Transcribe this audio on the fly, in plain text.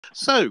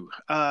So,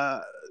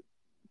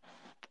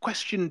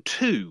 question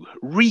two,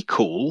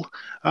 recall.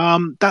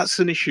 That's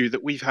an issue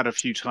that we've had a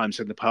few times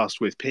in the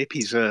past with Pip.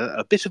 He's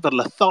a bit of a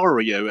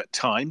Lothario at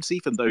times,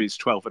 even though he's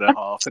 12 and a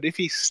half. And if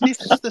he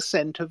sniffs the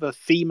scent of a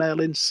female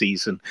in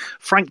season,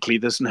 frankly,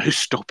 there's no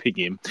stopping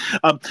him.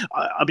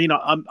 I mean,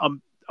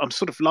 I'm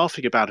sort of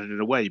laughing about it in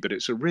a way, but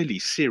it's a really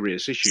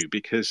serious issue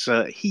because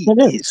he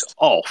It is is.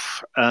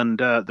 off, and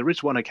there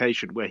is one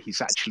occasion where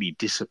he's actually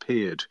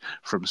disappeared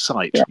from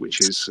sight, Yeah. which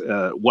is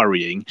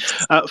worrying.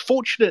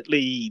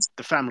 Fortunately,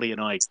 the family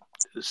and I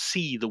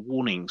see the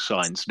warning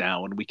signs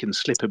now, and we can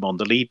slip him on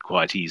the lead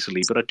quite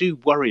easily. But I do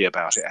worry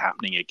about it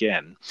happening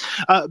again.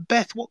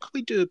 Beth, what can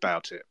we do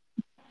about it?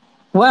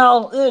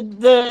 Well,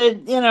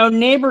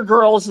 neighbor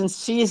girls in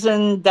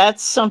season,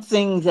 that's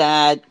something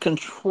that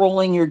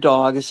controlling your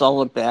dog is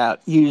all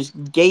about. Use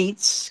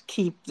gates,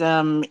 keep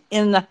them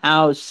in the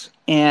house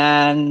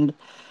and,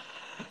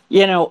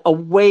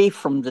 away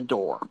from the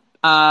door.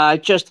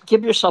 Just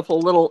give yourself a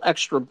little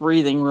extra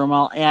breathing room.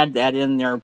 I'll add that in there.